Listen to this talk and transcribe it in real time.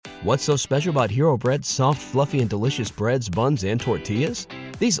What's so special about Hero Bread's soft, fluffy, and delicious breads, buns, and tortillas?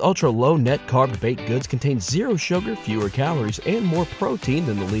 These ultra-low net-carb baked goods contain zero sugar, fewer calories, and more protein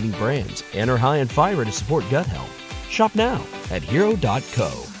than the leading brands, and are high in fiber to support gut health. Shop now at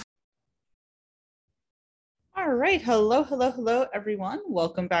hero.co. All right. Hello, everyone.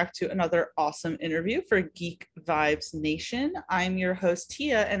 Welcome back to another awesome interview for Geek Vibes Nation. I'm your host,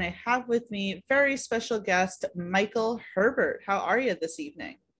 Tia, and I have with me very special guest, Michael Herbert. How are you this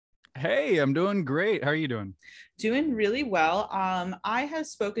evening? Hey, I'm doing great. How are you doing? Doing really well. I have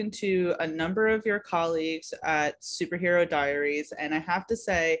spoken to a number of your colleagues at Superhero Diaries, and I have to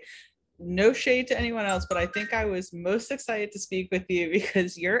say, no shade to anyone else, but I think I was most excited to speak with you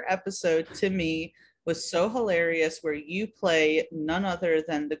because your episode to me was so hilarious, where you play none other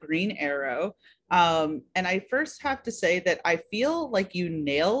than the Green Arrow. And I first have to say that I feel like you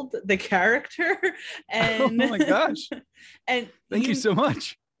nailed the character. And oh my gosh. And thank you so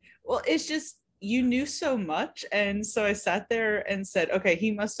much. Well, it's just, you knew so much. And so I sat there and said, okay, he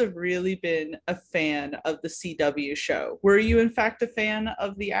must have really been a fan of the CW show. Were you in fact a fan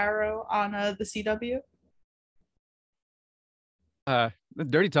of the Arrow on the CW?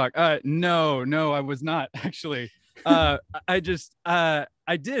 Dirty talk. No, I was not actually. I did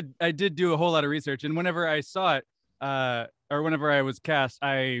do a whole lot of research, and whenever I saw it, or whenever I was cast,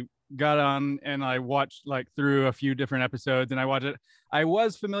 I got on and I watched like through a few different episodes, and I watched it. I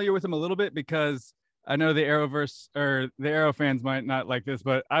was familiar with him a little bit because I know the Arrowverse or the Arrow fans might not like this,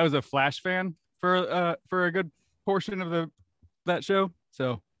 but I was a Flash fan for a good portion of that show.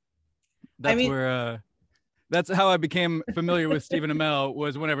 So that's how I became familiar with Stephen Amell,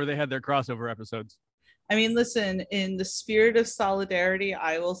 was whenever they had their crossover episodes. I mean, listen, in the spirit of solidarity,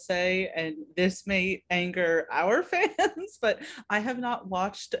 I will say, and this may anger our fans, but I have not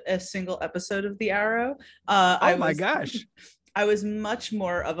watched a single episode of The Arrow. My gosh. I was much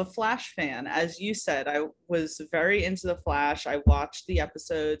more of a Flash fan. As you said, I was very into the Flash. I watched the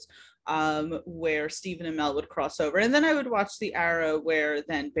episodes where Stephen and Mel would cross over, and then I would watch the Arrow where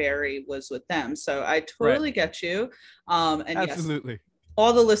then Barry was with them. So I totally get you. And absolutely. Yes,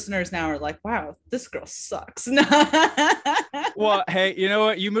 all the listeners now are like, wow, this girl sucks. Well, hey, you know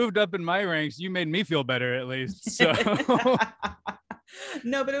what? You moved up in my ranks. You made me feel better, at least. So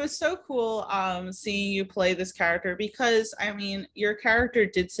no, but it was so cool seeing you play this character, because I mean, your character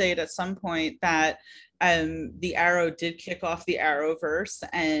did say it at some point that the Arrow did kick off the Arrowverse,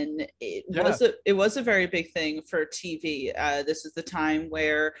 and it was a very big thing for TV. This is the time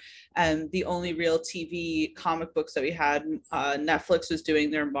where the only real TV comic books that we had, Netflix was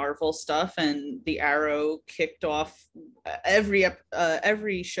doing their Marvel stuff, and the Arrow kicked off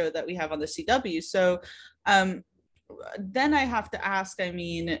every show that we have on the CW. So then I have to ask, I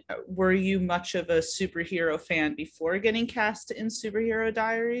mean, were you much of a superhero fan before getting cast in Superhero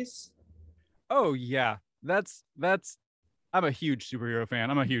Diaries? Oh yeah, that's I'm a huge superhero fan.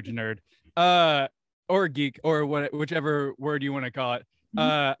 I'm a huge nerd, or geek, or whichever word you want to call it.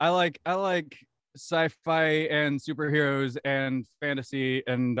 I like sci-fi and superheroes and fantasy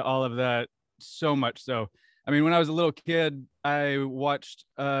and all of that so much. So, I mean, when I was a little kid, I watched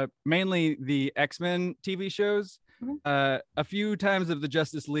mainly the X-Men TV shows, a few times of the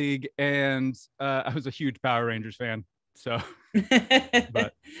Justice League, and I was a huge Power Rangers fan. So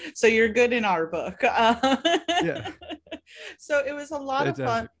so you're good in our book. Yeah. So it was a lot of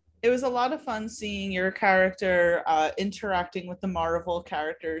fun. It was a lot of fun seeing your character interacting with the Marvel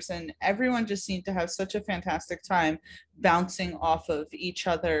characters, and everyone just seemed to have such a fantastic time bouncing off of each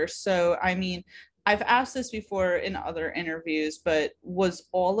other. So, I mean, I've asked this before in other interviews, but was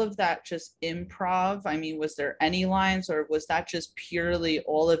all of that just improv? I mean, was there any lines, or was that just purely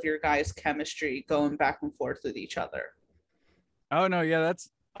all of your guys' chemistry going back and forth with each other? Oh no, yeah, that's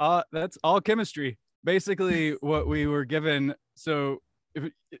all chemistry. Basically, what we were given. So,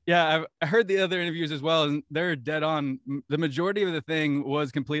 I heard the other interviews as well, and they're dead on. The majority of the thing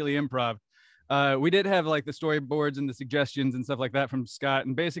was completely improv. We did have like the storyboards and the suggestions and stuff like that from Scott,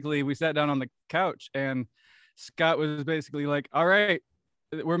 and basically we sat down on the couch, and Scott was basically like, "All right,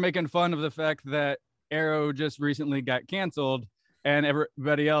 we're making fun of the fact that Arrow just recently got canceled, and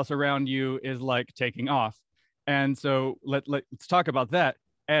everybody else around you is like taking off." And so let's talk about that.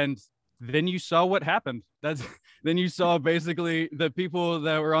 And then you saw what happened. Then you saw basically the people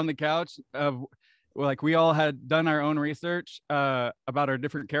that were on the couch of, like, we all had done our own research about our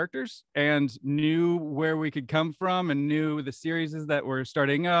different characters and knew where we could come from, and knew the series that were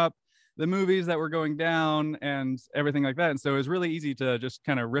starting up, the movies that were going down, and everything like that. And so it was really easy to just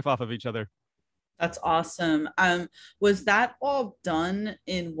kind of riff off of each other. That's awesome. Was that all done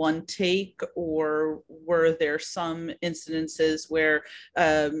in one take, or were there some incidences where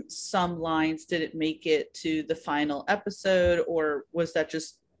some lines didn't make it to the final episode, or was that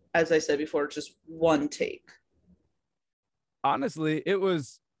just, as I said before, just one take? Honestly, it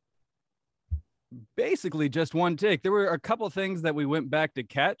was basically just one take. There were a couple things that we went back to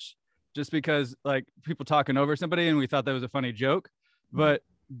catch just because like people talking over somebody and we thought that was a funny joke. But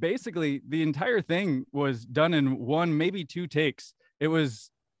basically the entire thing was done in one, maybe two takes. It's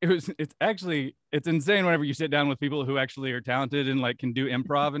insane whenever you sit down with people who actually are talented and like can do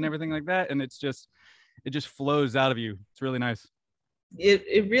improv and everything like that. And it just flows out of you. It's really nice.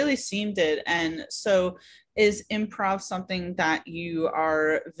 It really seemed it. And so is improv something that you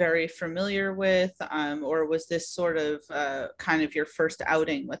are very familiar with, or was this sort of kind of your first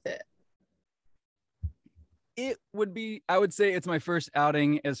outing with it? It would be, I would say it's my first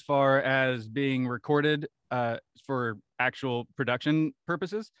outing as far as being recorded for actual production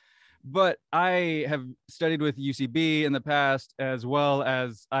purposes. But I have studied with UCB in the past, as well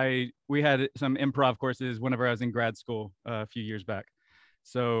as we had some improv courses whenever I was in grad school a few years back.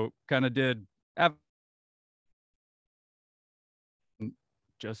 So kind of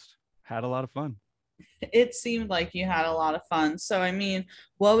just had a lot of fun. It seemed like you had a lot of fun. So, I mean,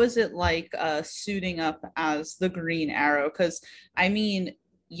 what was it like suiting up as the Green Arrow? Because, I mean,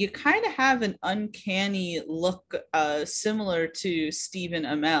 you kind of have an uncanny look similar to Stephen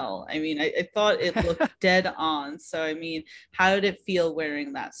Amell. I mean, I thought it looked dead on. So, I mean, how did it feel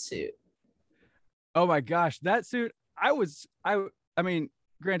wearing that suit? Oh my gosh, that suit, I mean,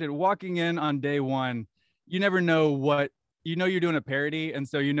 granted, walking in on day one, you never know you're doing a parody. And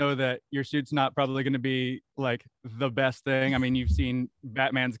so you know that your suit's not probably going to be like the best thing. I mean, you've seen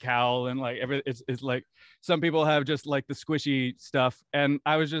Batman's cowl and like it's like some people have just like the squishy stuff. And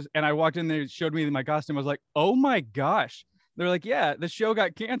I walked in there, showed me my costume. I was like, oh my gosh. They're like, yeah, the show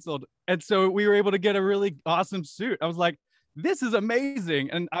got canceled. And so we were able to get a really awesome suit. I was like, this is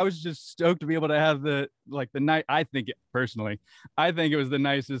amazing. And I was just stoked to be able to have the night. I think it was the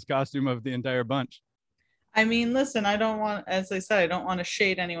nicest costume of the entire bunch. I mean, listen, I don't want, as I said, I don't want to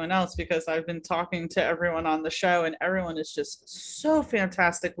shade anyone else because I've been talking to everyone on the show and everyone is just so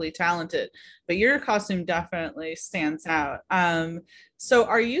fantastically talented. But your costume definitely stands out. So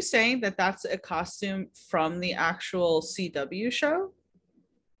are you saying that that's a costume from the actual CW show?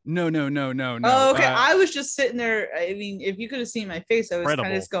 No. Oh, okay. I was just sitting there. I mean, if you could have seen my face, I was kind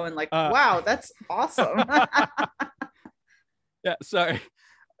of just going like, wow, that's awesome. Yeah, sorry,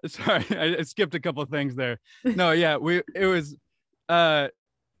 I skipped a couple of things there. No, yeah, it was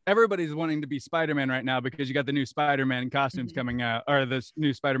everybody's wanting to be Spider-Man right now because you got the new Spider-Man costumes coming out, or the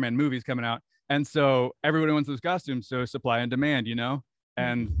new Spider-Man movies coming out, and so everybody wants those costumes. So supply and demand,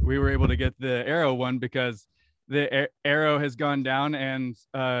 and we were able to get the Arrow one because the Arrow has gone down, and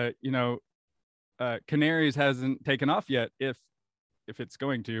Canaries hasn't taken off yet. If it's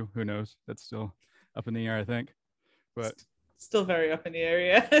going to, who knows? That's still up in the air, I think. But still very up in the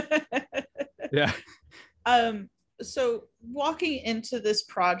area. Yeah. So walking into this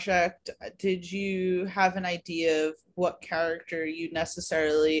project, did you have an idea of what character you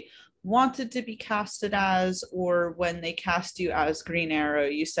necessarily wanted to be casted as, or when they cast you as Green Arrow,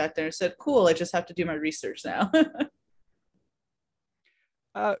 you sat there and said, cool, I just have to do my research now?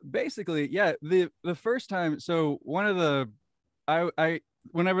 Basically, yeah, the first time, so one of the I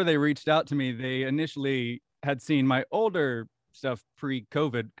whenever they reached out to me, they initially had seen my older stuff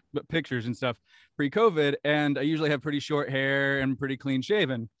pre-COVID, but pictures and stuff pre-COVID, and I usually have pretty short hair and pretty clean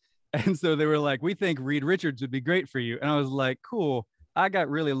shaven. And so they were like, we think Reed Richards would be great for you. And I was like, cool, I got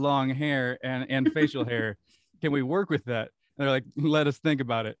really long hair and facial hair. Can we work with that? And they're like, let us think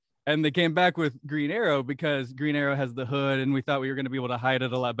about it. And they came back with Green Arrow because Green Arrow has the hood, and we thought we were going to be able to hide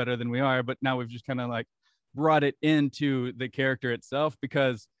it a lot better than we are. But now we've just kind of like brought it into the character itself,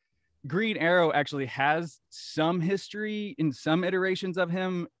 because Green Arrow actually has some history in some iterations of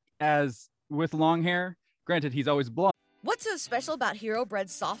him as with long hair. Granted, he's always blonde. What's so special about Hero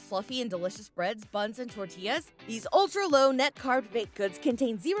Bread's soft, fluffy, and delicious breads, buns, and tortillas? These ultra-low net-carb baked goods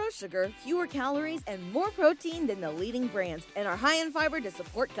contain zero sugar, fewer calories, and more protein than the leading brands, and are high in fiber to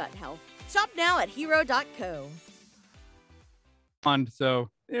support gut health. Shop now at hero.co. So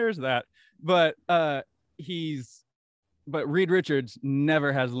there's that. But Reed Richards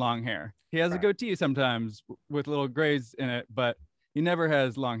never has long hair. He has a goatee sometimes with little grays in it, but he never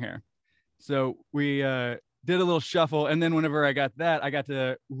has long hair. So we did a little shuffle. And then whenever I got that, I got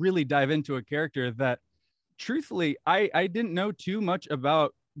to really dive into a character that, truthfully, I didn't know too much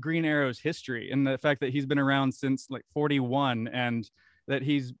about Green Arrow's history, and the fact that he's been around since like 41. And that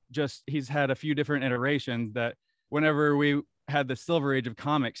he's had a few different iterations, that whenever we had the Silver Age of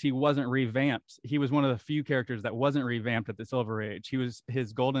comics, he wasn't revamped. He was one of the few characters that wasn't revamped at the Silver Age.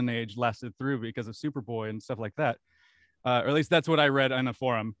 His golden age lasted through because of Superboy and stuff like that. Or at least that's what I read on a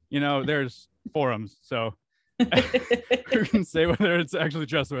forum. There's forums, so who can say whether it's actually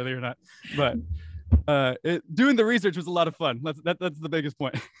trustworthy or not? But doing the research was a lot of fun. That's the biggest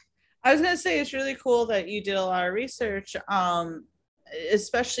point. I was going to say, it's really cool that you did a lot of research,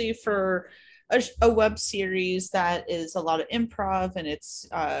 especially for a web series that is a lot of improv, and it's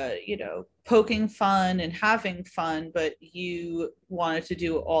poking fun and having fun, but you wanted to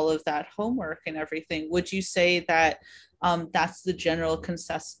do all of that homework and everything. Would you say that that's the general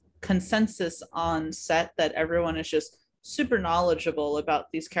consensus on set, that everyone is just super knowledgeable about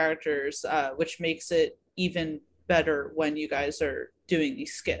these characters, which makes it even better when you guys are doing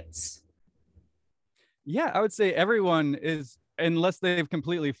these skits? Yeah, I would say everyone is, unless they've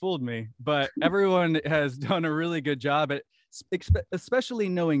completely fooled me, but everyone has done a really good job at especially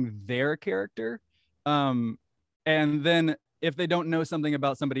knowing their character. And then if they don't know something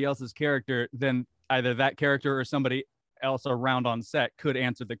about somebody else's character, then either that character or somebody else around on set could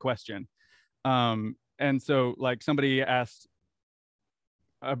answer the question. And so, like, somebody asked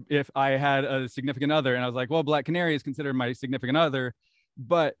if I had a significant other, and I was like, well, Black Canary is considered my significant other,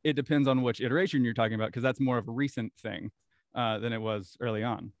 but it depends on which iteration you're talking about, because that's more of a recent thing than it was early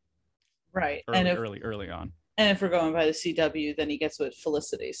on. Right. Early on. And if we're going by the CW, then he gets with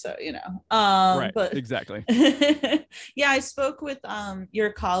Felicity. So, right. But exactly. Yeah, I spoke with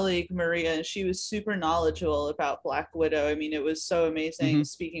your colleague, Maria, and she was super knowledgeable about Black Widow. I mean, it was so amazing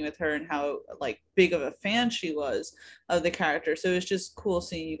speaking with her and how big of a fan she was of the character. So it was just cool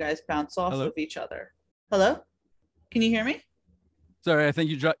seeing you guys bounce off of each other. Hello? Can you hear me? Sorry, I think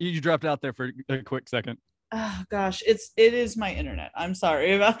you dropped out there for a quick second. Oh gosh, it is my internet. I'm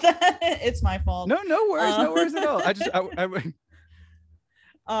sorry about that. It's my fault. No worries, no worries at all. I was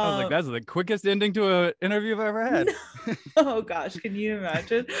like, that's the quickest ending to an interview I've ever had. Oh gosh, can you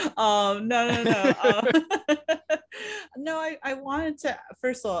imagine? No. No, I wanted to,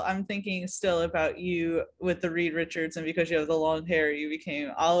 first of all, I'm thinking still about you with the Reed Richards, and because you have the long hair, you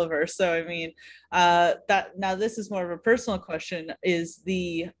became Oliver. So I mean, that now this is more of a personal question. Is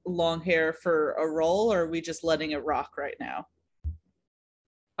the long hair for a role, or are we just letting it rock right now?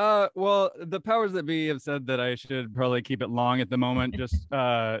 Well, the powers that be have said that I should probably keep it long at the moment. Just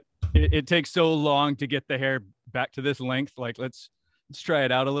it takes so long to get the hair back to this length. Like, let's try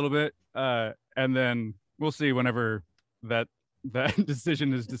it out a little bit, and then we'll see whenever that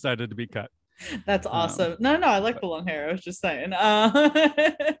decision is decided to be cut. That's awesome. No, I like the long hair. I was just saying.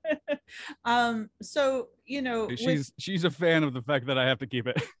 So she's a fan of the fact that I have to keep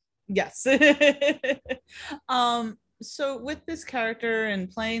it. Yes. So with this character and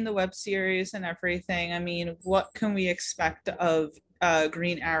playing the web series and everything, I mean, what can we expect of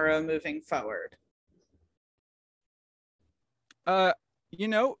Green Arrow moving forward? That's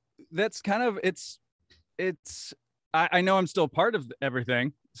kind of it's I know I'm still part of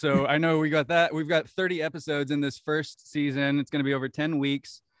everything. So I know we got that. We've got 30 episodes in this first season. It's going to be over 10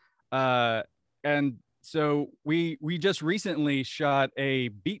 weeks. And so we just recently shot a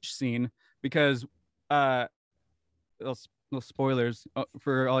beach scene because little spoilers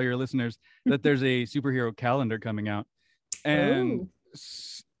for all your listeners, that there's a superhero calendar coming out. And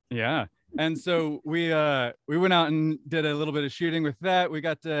yeah. And so we went out and did a little bit of shooting with that. We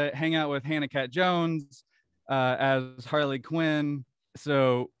got to hang out with Hannah Cat Jones as Harley Quinn.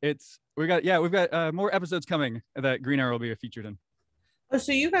 So we've got more episodes coming that Green Arrow will be featured in. Oh,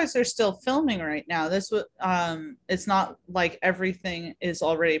 so you guys are still filming right now. It's not like everything is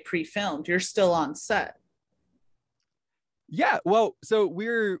already pre-filmed. You're still on set. Yeah, well, so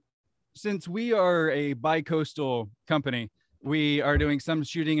since we are a bi-coastal company, we are doing some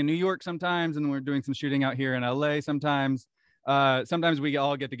shooting in New York sometimes, and we're doing some shooting out here in LA sometimes. Sometimes we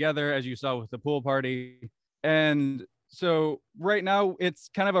all get together, as you saw with the pool party. And so right now it's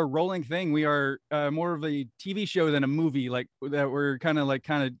kind of a rolling thing. We are more of a TV show than a movie, like that. We're kind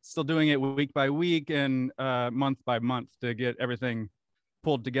of still doing it week by week and month by month to get everything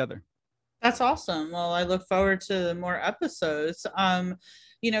pulled together. That's awesome. Well, I look forward to more episodes.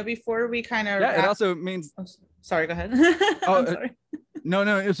 Before we kind of it also means. Oh, sorry, go ahead. Oh, sorry.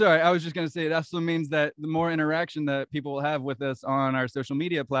 No, sorry. I was just going to say it also means that the more interaction that people will have with us on our social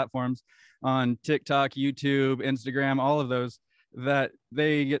media platforms, on TikTok, YouTube, Instagram, all of those, that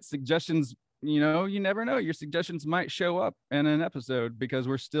they get suggestions. You never know. Your suggestions might show up in an episode because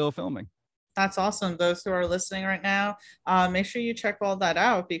we're still filming. That's awesome. Those who are listening right now, make sure you check all that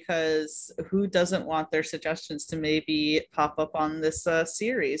out, because who doesn't want their suggestions to maybe pop up on this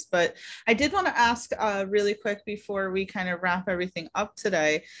series? But I did want to ask really quick before we kind of wrap everything up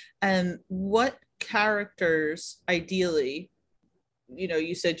today, what characters ideally,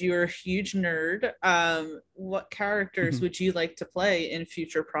 you said you were a huge nerd. What characters would you like to play in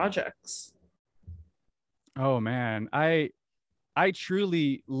future projects? Oh man, I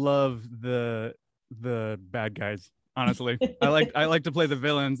truly love the bad guys. Honestly, I like to play the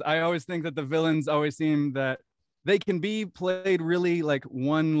villains. I always think that the villains always seem that they can be played really like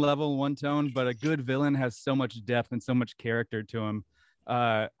one level, one tone, but a good villain has so much depth and so much character to him.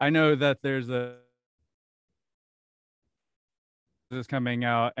 I know that there's this coming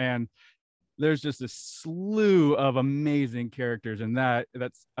out, and there's just a slew of amazing characters in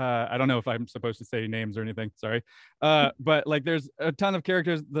that's I don't know if I'm supposed to say names or anything, sorry, but like there's a ton of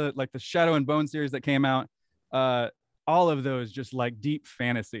characters, the Shadow and Bone series that came out, all of those just like deep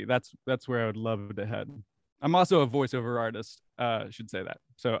fantasy. That's where I would love to head. I'm also a voiceover artist, should say that,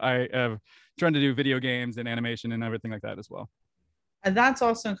 so I have trying to do video games and animation and everything like that as well. And that's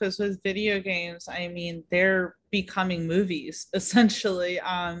awesome, because with video games, I mean, they're becoming movies essentially.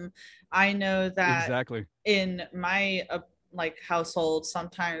 I know that exactly in my like household,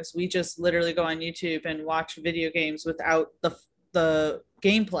 sometimes we just literally go on YouTube and watch video games without the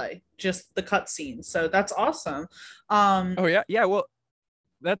gameplay, just the cutscenes. So that's awesome. Oh yeah. Well,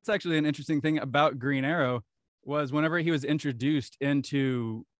 that's actually an interesting thing about Green Arrow, was whenever he was introduced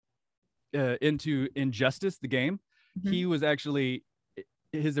into Injustice, the game, he was actually,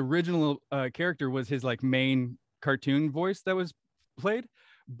 his original character was his like main cartoon voice that was played,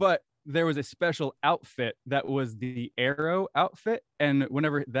 but there was a special outfit that was the Arrow outfit, and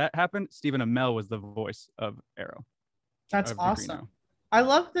whenever that happened, Stephen Amell was the voice of Arrow. That's awesome. I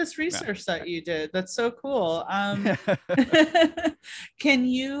love this research that you did. That's so cool. Can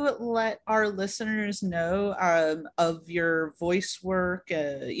you let our listeners know of your voice work,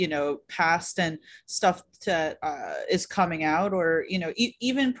 past and stuff that is coming out, or,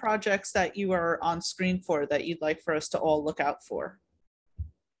 even projects that you are on screen for that you'd like for us to all look out for?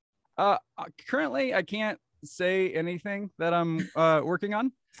 Currently, I can't say anything that I'm working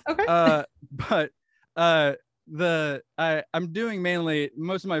on. Okay. But I'm doing mainly,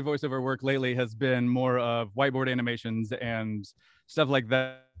 most of my voiceover work lately has been more of whiteboard animations and stuff like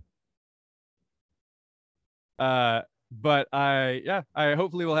that. But I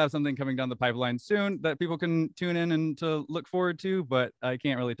hopefully will have something coming down the pipeline soon that people can tune in and to look forward to, but I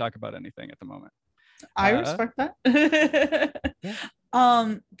can't really talk about anything at the moment. I respect that. Yeah.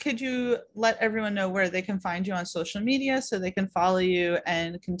 Could you let everyone know where they can find you on social media so they can follow you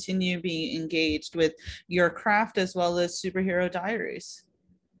and continue being engaged with your craft as well as Superhero Diaries?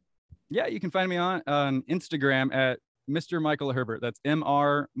 Yeah, you can find me on Instagram at Mr. Michael Herbert. That's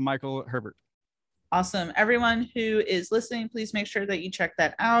Mr. Michael Herbert. Awesome. Everyone who is listening, please make sure that you check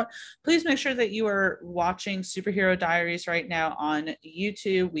that out. Please make sure that you are watching Superhero Diaries right now on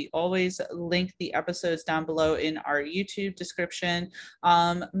YouTube. We always link the episodes down below in our YouTube description.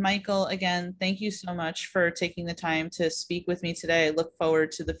 Michael, again, thank you so much for taking the time to speak with me today. I look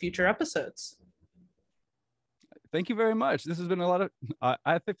forward to the future episodes. Thank you very much. This has been a lot of,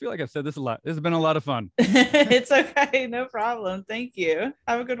 I feel like I've said this a lot. This has been a lot of fun. It's okay. No problem. Thank you.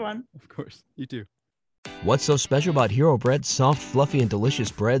 Have a good one. Of course. You too. What's so special about Hero Bread's soft, fluffy, and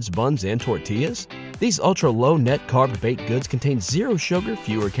delicious breads, buns, and tortillas? These ultra-low net-carb baked goods contain zero sugar,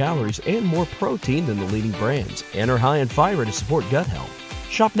 fewer calories, and more protein than the leading brands, and are high in fiber to support gut health.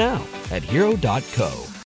 Shop now at hero.co.